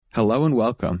Hello and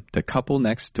welcome to Couple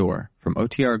Next Door from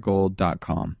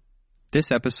OTRGold.com.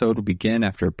 This episode will begin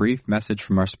after a brief message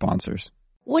from our sponsors.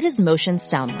 What does motion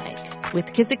sound like?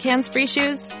 With Kizikans free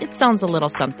shoes, it sounds a little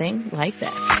something like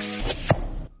this.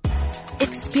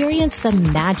 Experience the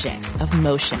magic of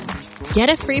motion. Get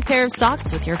a free pair of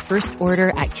socks with your first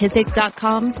order at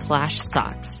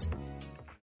kizik.com/socks.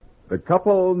 The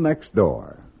Couple Next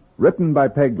Door, written by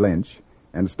Peg Lynch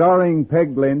and starring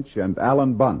Peg Lynch and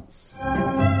Alan Bunce.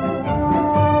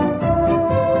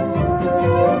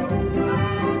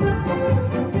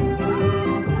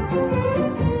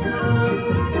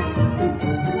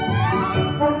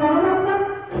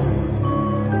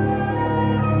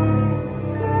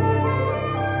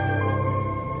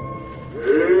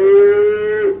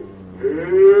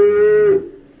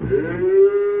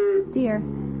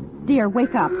 Dear,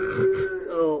 wake up.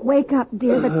 Wake up,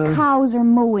 dear. The cows are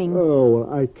mooing. Oh,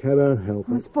 I cannot help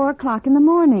it. It's 4 o'clock in the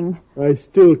morning. I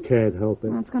still can't help it.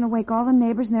 Well, it's going to wake all the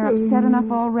neighbors, and they're upset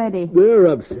enough already. They're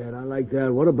upset. I like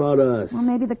that. What about us? Well,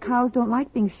 maybe the cows don't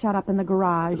like being shut up in the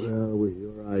garage. Well, with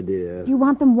your idea. Do you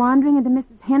want them wandering into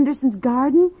Mrs. Henderson's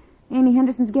garden? Amy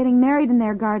Henderson's getting married in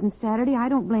their garden Saturday. I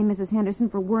don't blame Mrs. Henderson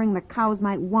for worrying the cows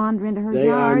might wander into her They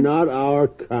yard. are not our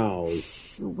cows.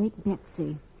 Shh, wake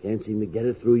Betsy. Can't seem to get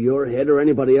it through your head or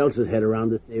anybody else's head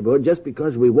around this neighborhood. Just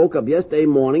because we woke up yesterday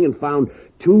morning and found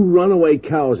 2 runaway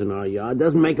cows in our yard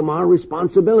doesn't make them our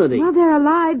responsibility. Well, they're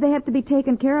alive. They have to be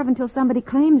taken care of until somebody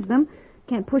claims them.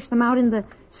 Can't push them out in the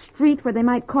street where they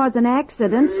might cause an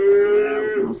accident.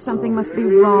 Oh, something must be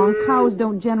wrong. Cows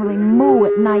don't generally moo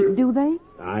at night, do they?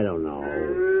 I don't know.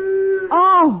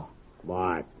 Oh!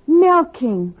 What?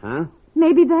 Milking. Huh?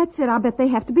 Maybe that's it. I'll bet they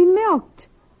have to be milked.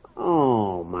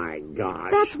 Oh, my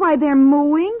gosh. That's why they're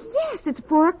mooing. Yes, it's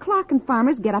 4 o'clock and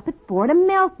farmers get up at 4 to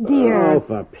milk, dear. Oh,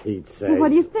 for Pete's sake. Well, what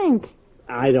do you think?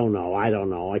 I don't know.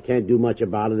 I can't do much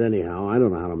about it anyhow. I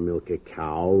don't know how to milk a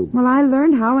cow. Well, I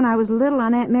learned how when I was little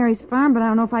on Aunt Mary's farm, but I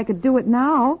don't know if I could do it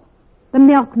now. The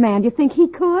milkman, do you think he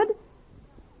could?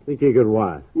 Think he could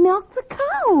what? Milk the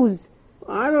cows.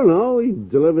 I don't know. He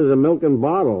delivers the milk in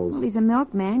bottles. Well, he's a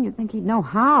milkman. You'd think he'd know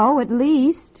how, at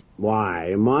least. Why?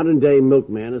 A modern-day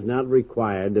milkman is not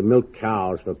required to milk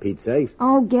cows, for Pete's sake.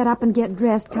 Oh, get up and get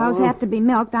dressed. Cows have to be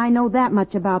milked. I know that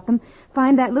much about them.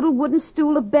 Find that little wooden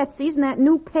stool of Betsy's and that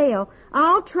new pail.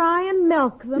 I'll try and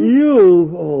milk them.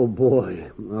 You? Oh, boy.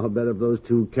 I'll bet if those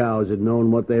 2 cows had known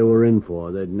what they were in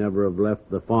for, they'd never have left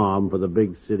the farm for the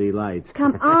big city lights.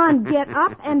 Come on, get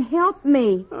up and help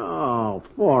me. Oh,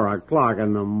 4 o'clock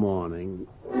in the morning.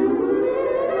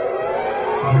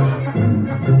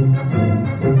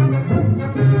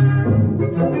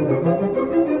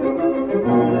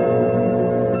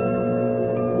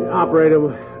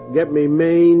 Operator, get me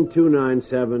Maine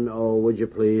 2970, would you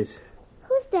please?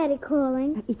 Who's Daddy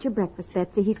calling? Eat your breakfast,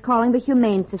 Betsy. He's calling the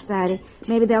Humane Society.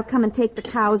 Maybe they'll come and take the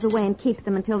cows away and keep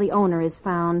them until the owner is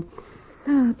found.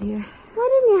 Oh, dear. Why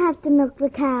didn't you have to milk the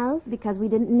cows? Because we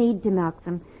didn't need to milk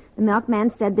them. The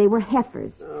milkman said they were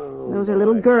heifers. Oh, Those are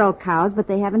little girl cows, but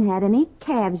they haven't had any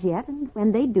calves yet, and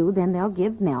when they do, then they'll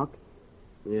give milk.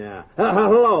 Yeah.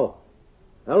 Hello.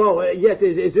 Hello. Yes,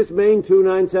 is this Maine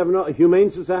 2970, Humane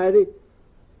Society?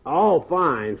 Oh,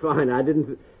 fine. I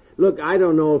didn't... Look, I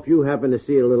don't know if you happen to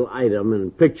see a little item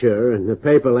and picture in the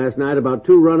paper last night about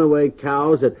 2 runaway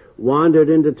cows that wandered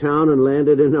into town and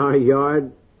landed in our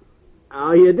yard.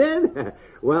 Oh, you did?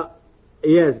 Well,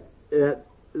 yes,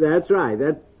 that's right.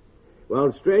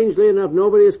 Well, strangely enough,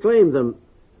 nobody has claimed them.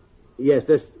 Yes,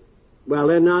 well,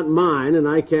 they're not mine, and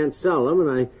I can't sell them, and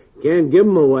I can't give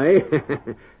them away.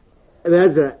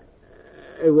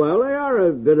 Well, they are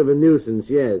a bit of a nuisance,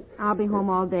 yes. I'll be home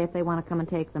all day if they want to come and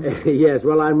take them. Yes,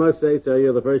 well, I must say so.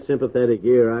 You're the first sympathetic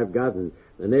ear I've gotten.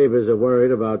 The neighbors are worried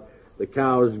about the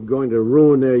cows going to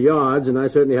ruin their yards, and I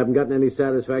certainly haven't gotten any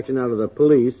satisfaction out of the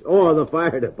police or the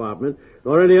fire department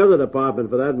or any other department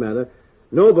for that matter.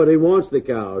 Nobody wants the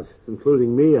cows,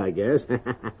 including me, I guess.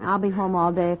 I'll be home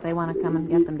all day if they want to come and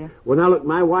get them, dear. Well, now, look,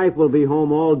 my wife will be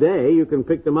home all day. You can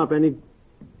pick them up any...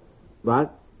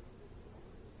 What?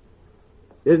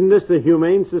 Isn't this the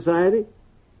Humane Society?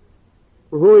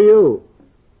 Well, who are you?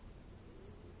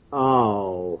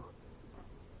 Oh.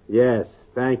 Yes,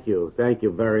 thank you. Thank you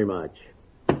very much.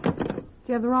 Do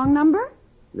you have the wrong number?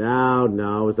 No,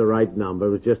 it was the right number.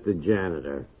 It was just the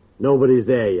janitor. Nobody's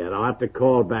there yet. I'll have to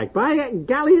call back. By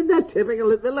golly, isn't that typical?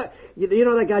 Look, you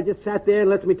know that guy just sat there and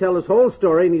lets me tell his whole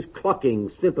story, and he's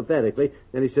clucking sympathetically,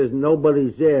 and he says,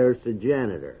 nobody's there, it's the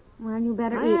janitor. Well, you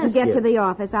better I eat and ask get you. to the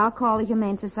office. I'll call the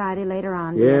Humane Society later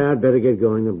on. Yeah, I'd better get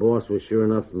going. The boss was sure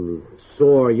enough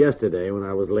sore yesterday when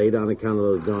I was late on account of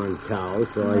those darn cows,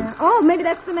 so I... Oh, maybe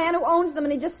that's the man who owns them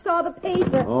and he just saw the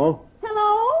paper. Oh?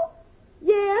 Hello?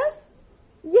 Yes?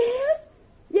 Yes?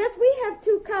 Yes, we have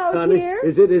 2 cows Honey, here.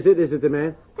 is it the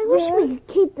man? I wish we could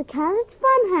keep the cows. It's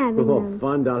fun having Oh, them.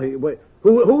 fun, Dolly. Wait,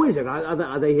 who is it?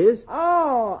 Are they his?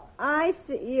 Oh, I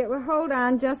see. Yeah, well, hold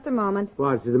on just a moment.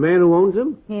 What, is it the man who owns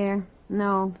them? Here.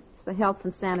 No, it's the Health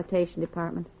and Sanitation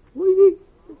Department.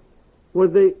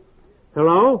 What they...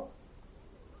 Hello?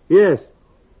 Yes.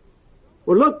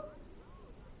 Well, look.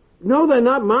 No, they're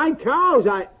not my cows.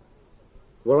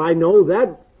 Well, I know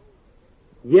that.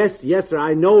 Yes, sir.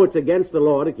 I know it's against the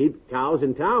law to keep cows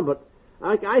in town, but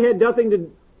I had nothing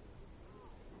to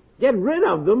get rid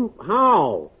of them.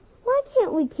 How? Why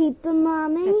can't we keep them,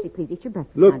 Mommy? Betsy, please eat your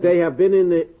breakfast. Look, now, they dear. have been in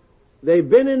the... They've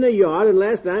been in the yard, and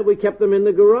last night we kept them in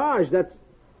the garage. That's...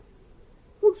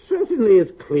 Well, certainly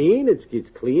it's clean. It's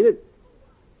clean.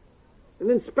 An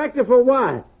inspector for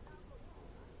what?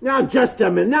 Now, just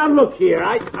a minute. Now, look here.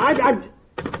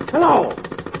 Hello.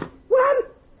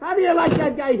 What? How do you like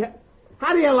that guy?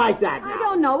 How do you like that now? I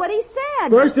don't know what he said.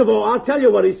 First of all, I'll tell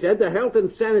you what he said. The Health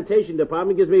and Sanitation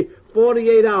Department gives me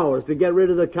 48 hours to get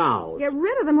rid of the cows. Get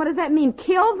rid of them? What does that mean?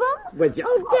 Kill them? But Oh,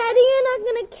 Daddy, you're not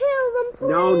going to kill them, please.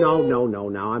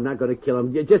 No. I'm not going to kill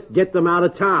them. You just get them out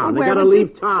of town. They Where got to would leave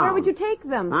you- town. Where would you take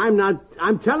them?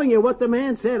 I'm telling you what the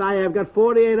man said. I have got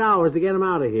 48 hours to get them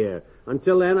out of here.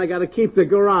 Until then, I got to keep the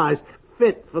garage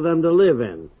fit for them to live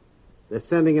in. They're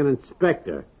sending an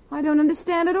inspector. I don't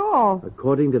understand at all.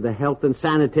 According to the health and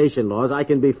sanitation laws, I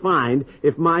can be fined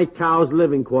if my cow's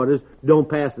living quarters don't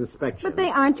pass inspection. But they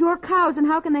aren't your cows, and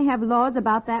how can they have laws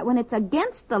about that when it's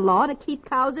against the law to keep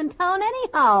cows in town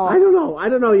anyhow? I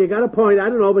don't know. You got a point. I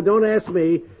don't know, but don't ask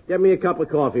me. Get me a cup of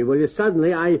coffee, will you?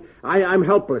 Suddenly, I'm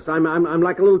helpless. I'm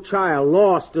like a little child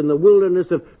lost in the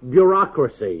wilderness of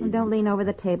bureaucracy. Well, don't lean over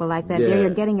the table like that, Yeah. dear. You're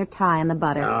getting your tie in the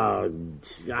butter.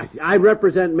 I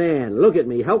represent man. Look at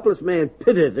me, helpless man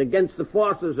pitted against the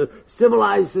forces of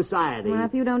civilized society. Well,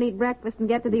 if you don't eat breakfast and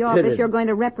get to the office, Pitted. you're going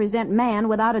to represent man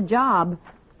without a job.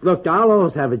 Look, I'll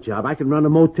always have a job. I can run a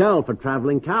motel for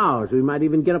traveling cows. We might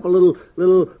even get up a little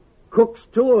cook's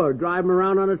tour, drive 'em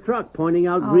around on a truck, pointing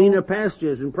out greener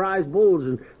pastures and prize bulls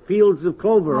and fields of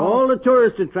clover. All the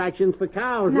tourist attractions for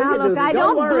cows. Now, look, I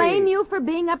don't worry. blame you for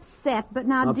being upset, but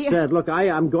now, dear... Upset. Look,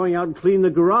 I'm going out and clean the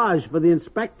garage for the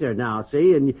inspector now,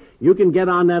 see? And you can get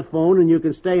on that phone and you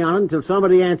can stay on until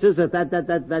somebody answers at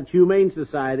that Humane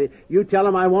Society. You tell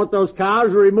them I want those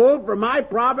cows removed from my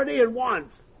property at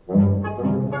once.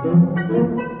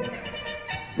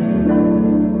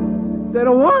 They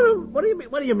don't want them?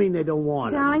 What do you mean they don't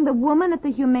want them? Darling, the woman at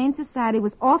the Humane Society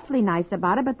was awfully nice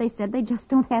about it, but they said they just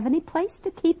don't have any place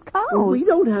to keep cows. Well, we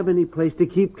don't have any place to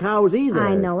keep cows either.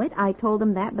 I know it. I told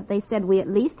them that, but they said we at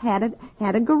least had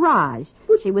a garage.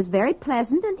 She was very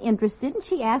pleasant and interested, and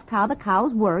she asked how the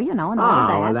cows were, and all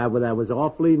that. Well, that was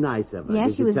awfully nice of her. Yes,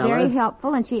 Did she you was tell very her?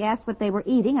 helpful, and she asked what they were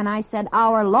eating, and I said,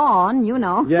 our lawn,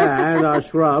 Yeah, and our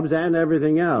shrubs and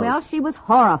everything else. Well, she was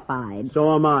horrified.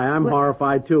 So am I. I'm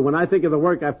horrified, too. When I think of the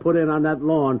work I've put in on that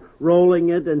lawn, rolling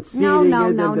it and seeding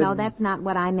it... No, that's not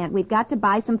what I meant. We've got to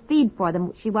buy some feed for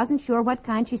them. She wasn't sure what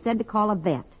kind. She said to call a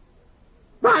vet.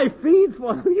 Buy feed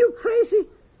for them? You crazy?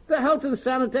 The Health and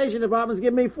Sanitation Department's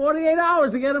giving me 48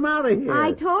 hours to get them out of here.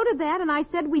 I told her that, and I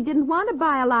said we didn't want to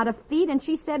buy a lot of feed, and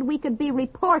she said we could be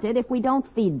reported if we don't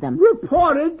feed them.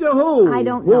 Reported to who? I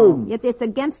don't know. It's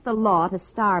against the law to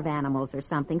starve animals or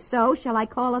something. So, shall I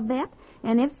call a vet?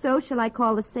 And if so, shall I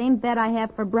call the same vet I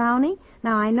have for Brownie?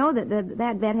 Now, I know that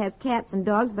that vet has cats and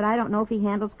dogs, but I don't know if he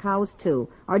handles cows, too.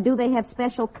 Or do they have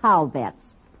special cow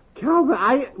vets?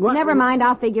 Never mind,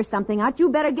 I'll figure something out. You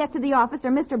better get to the office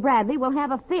or Mr. Bradley will have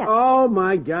a fit. Oh,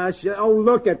 my gosh. Oh,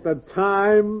 look at the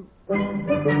time.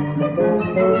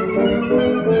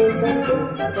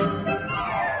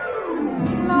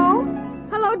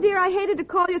 Hello, dear. I hated to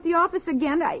call you at the office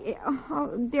again.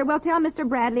 Dear, well, tell Mr.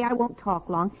 Bradley I won't talk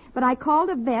long. But I called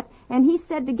a vet, and he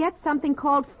said to get something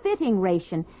called fitting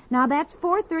ration. Now, that's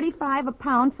 $4.35 a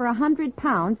pound for 100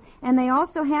 pounds, and they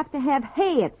also have to have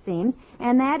hay, it seems,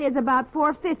 and that is about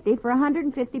 $4.50 for a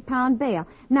 150-pound bale.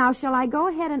 Now, shall I go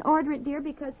ahead and order it, dear,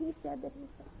 because he said that he...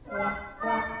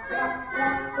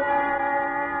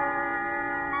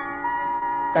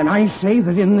 And I say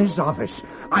that in this office,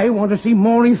 I want to see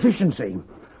more efficiency.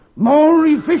 More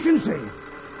efficiency.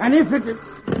 And if it...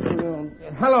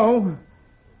 hello?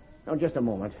 Oh, just a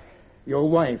moment. Your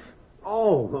wife.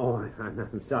 Oh,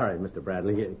 I'm sorry, Mr.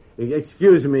 Bradley.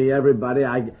 Excuse me, everybody.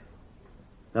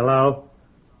 Hello?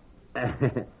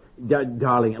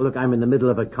 Darling, look, I'm in the middle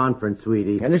of a conference,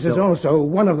 sweetie. And this is also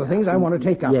one of the things I want to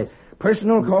take up. Yes.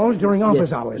 Personal calls during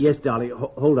office hours. Yes, darling.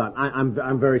 Hold on.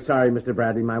 I'm very sorry, Mr.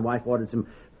 Bradley. My wife ordered some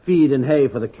feed and hay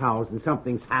for the cows, and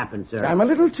something's happened, sir. I'm a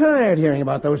little tired hearing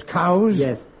about those cows.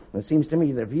 Yes. It seems to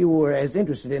me that if you were as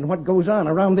interested in what goes on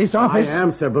around this office... I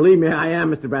am, sir. Believe me, I am,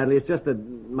 Mr. Bradley. It's just that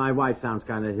my wife sounds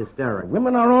kind of hysterical.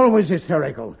 Women are always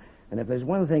hysterical. And if there's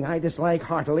one thing I dislike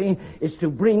heartily, it's to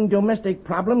bring domestic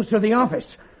problems to the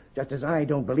office. Just as I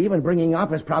don't believe in bringing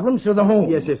office problems to the home.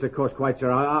 Yes, of course, quite,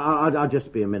 sir. I'll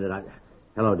just be a minute.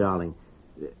 Hello, darling.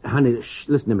 Honey,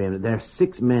 listen to me a minute. There are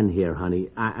 6 men here, honey.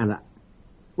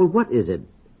 Well, what is it?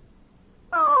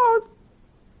 Oh,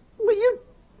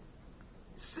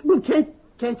 well,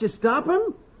 can't you stop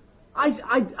him?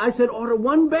 I said order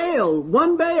 1 bale.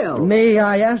 1 bale. May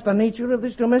I ask the nature of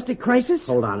this domestic crisis?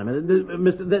 Hold on a minute.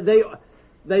 Mister,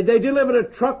 they delivered a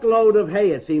truckload of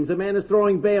hay, it seems. The man is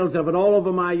throwing bales of it all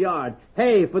over my yard.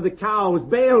 Hay for the cows,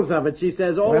 bales of it, she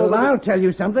says, all over. Well, I'll tell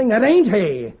you something. That ain't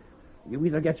hay. You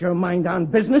either get your mind on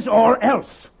business or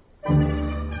else.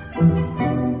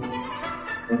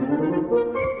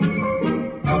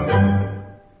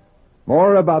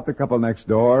 More about the couple next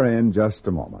door in just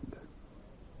a moment.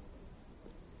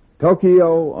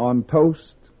 Tokyo on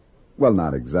toast? Well,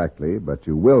 not exactly, but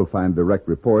you will find direct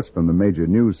reports from the major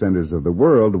news centers of the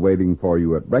world waiting for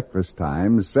you at breakfast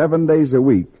time 7 days a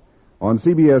week on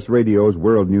CBS Radio's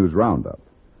World News Roundup.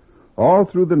 All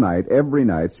through the night, every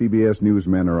night, CBS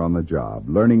newsmen are on the job,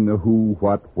 learning the who,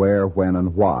 what, where, when,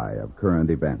 and why of current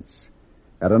events.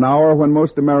 At an hour when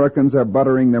most Americans are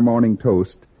buttering their morning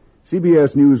toast,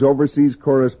 CBS News overseas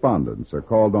correspondents are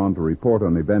called on to report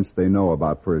on events they know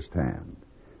about firsthand.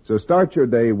 So start your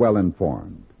day well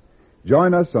informed.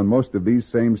 Join us on most of these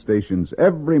same stations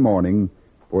every morning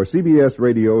for CBS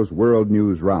Radio's World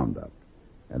News Roundup.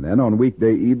 And then on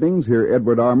weekday evenings, hear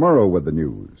Edward R. Murrow with the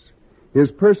news.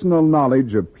 His personal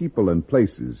knowledge of people and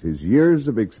places, his years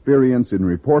of experience in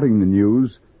reporting the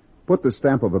news, put the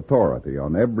stamp of authority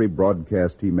on every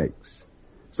broadcast he makes.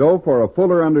 So, for a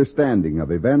fuller understanding of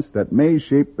events that may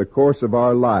shape the course of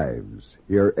our lives,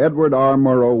 hear Edward R.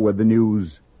 Murrow with the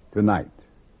news tonight.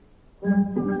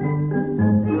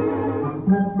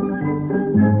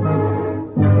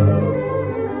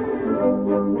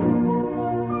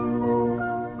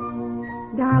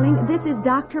 Darling, this is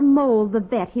Dr. Mole, the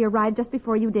vet. He arrived just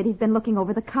before you did. He's been looking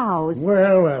over the cows.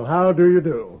 Well, how do you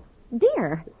do?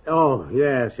 Dear. Oh,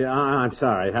 yes. I'm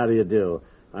sorry. How do you do?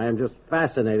 I am just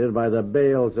fascinated by the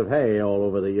bales of hay all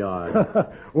over the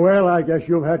yard. Well, I guess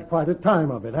you've had quite a time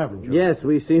of it, haven't you? Yes,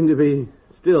 we seem to be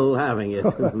still having it.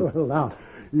 Well, now,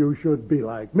 you should be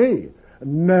like me.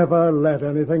 Never let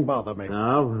anything bother me.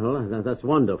 Oh, well, that's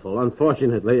wonderful.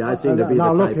 Unfortunately, I seem to be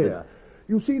now, the look type here.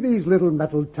 You see these little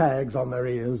metal tags on their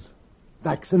ears?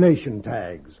 Vaccination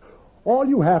tags. All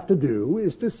you have to do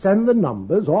is to send the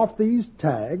numbers off these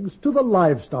tags to the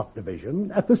livestock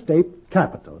division at the state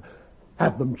capitol.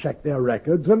 Have them check their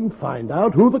records and find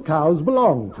out who the cows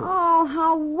belong to. Oh,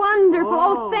 how wonderful.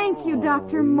 Oh, thank you,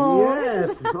 Dr. Mole.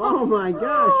 Yes. Oh, my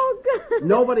gosh. Oh, good.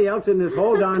 Nobody else in this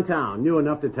whole darn town knew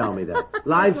enough to tell me that.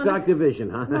 Livestock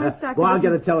division, huh? Livestock Well, I'll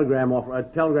division. get a telegram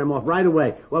off right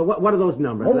away. Well, what are those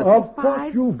numbers? Oh, of Five.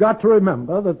 course, you've got to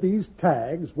remember that these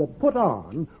tags were put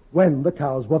on when the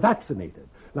cows were vaccinated.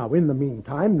 Now, in the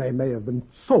meantime, they may have been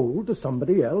sold to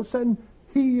somebody else, and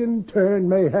he, in turn,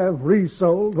 may have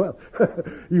resold. Well,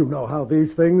 you know how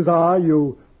these things are.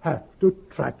 You have to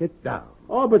track it down.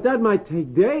 Oh, but that might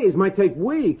take days, might take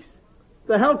weeks.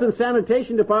 The Health and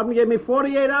Sanitation Department gave me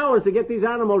 48 hours to get these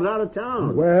animals out of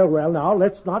town. Well, now,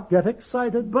 let's not get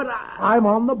excited. But I'm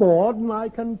on the board, and I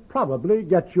can probably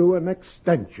get you an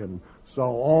extension. So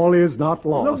all is not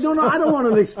lost. No, I don't want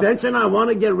an extension. I want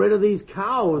to get rid of these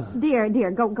cows. Dear,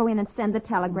 go in and send the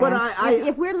telegram. But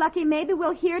If we're lucky, maybe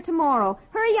we'll hear tomorrow.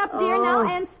 Hurry up, dear, Oh. now,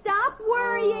 and stop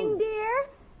worrying,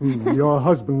 dear. Your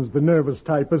husband's the nervous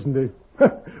type, isn't he?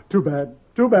 Too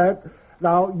bad.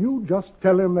 Now, you just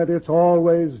tell him that it's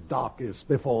always darkest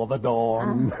before the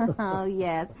dawn. Oh,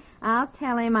 yes. I'll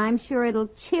tell him. I'm sure it'll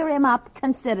cheer him up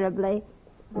considerably.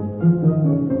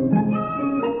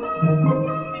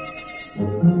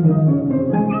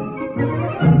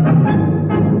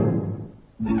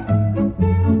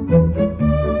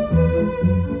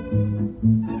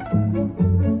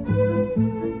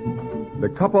 The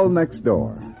Couple Next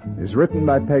Door is written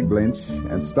by Peg Lynch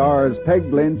and stars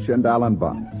Peg Lynch and Alan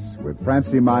Bunce, with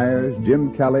Francie Myers,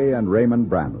 Jim Kelly, and Raymond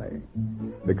Bramley.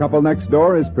 The Couple Next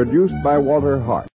Door is produced by Walter Hart.